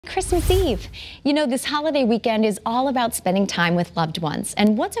Christmas Eve. You know, this holiday weekend is all about spending time with loved ones.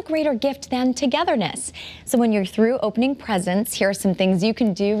 And what's a greater gift than togetherness? So when you're through opening presents, here are some things you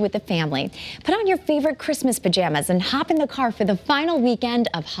can do with the family. Put on your favorite Christmas pajamas and hop in the car for the final weekend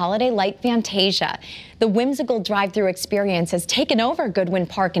of Holiday Light Fantasia. The whimsical drive-through experience has taken over Goodwin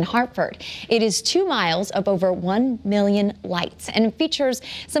Park in Hartford. It is 2 miles of over 1 million lights and features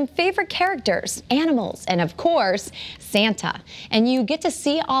some favorite characters, animals, and of course, Santa. And you get to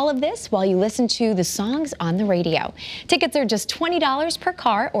see all of this while you listen to the songs on the radio. Tickets are just $20 per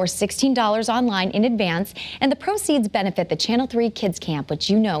car or $16 online in advance, and the proceeds benefit the Channel 3 Kids Camp, which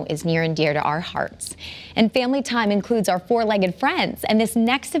you know is near and dear to our hearts. And family time includes our four-legged friends, and this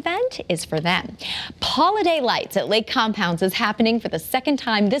next event is for them. Holiday Lights at Lake Compounds is happening for the second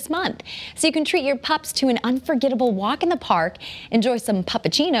time this month, so you can treat your pups to an unforgettable walk in the park, enjoy some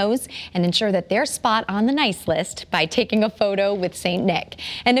puppuccinos, and ensure that they're spot on the nice list by taking a photo with St. Nick.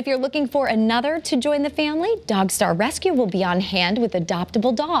 And if you're looking for another to join the family, Dog Star Rescue will be on hand with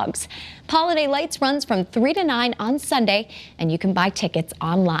adoptable dogs. Holiday Lights runs from 3 to 9 on Sunday, and you can buy tickets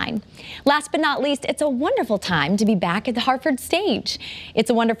online. Last but not least, it's a wonderful time to be back at the Hartford stage. It's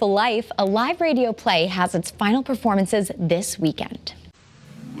a Wonderful Life, a live radio play, has its final performances this weekend.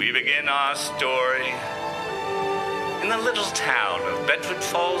 We begin our story in the little town of Bedford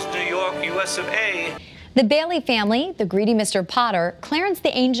Falls, New York, US of A. The Bailey family, the greedy Mr. Potter, Clarence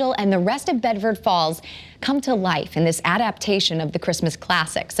the Angel, and the rest of Bedford Falls come to life in this adaptation of the Christmas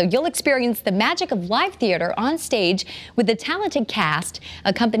classic. So you'll experience the magic of live theater on stage with a talented cast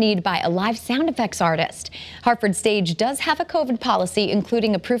accompanied by a live sound effects artist. Hartford Stage does have a COVID policy,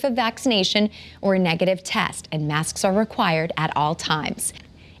 including a proof of vaccination or a negative test, and masks are required at all times.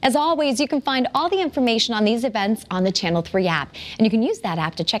 As always, you can find all the information on these events on the Channel 3 app, and you can use that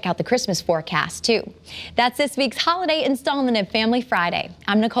app to check out the Christmas forecast, too. That's this week's holiday installment of Family Friday.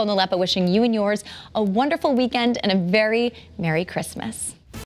 I'm Nicole Nalepa, wishing you and yours a wonderful weekend and a very Merry Christmas.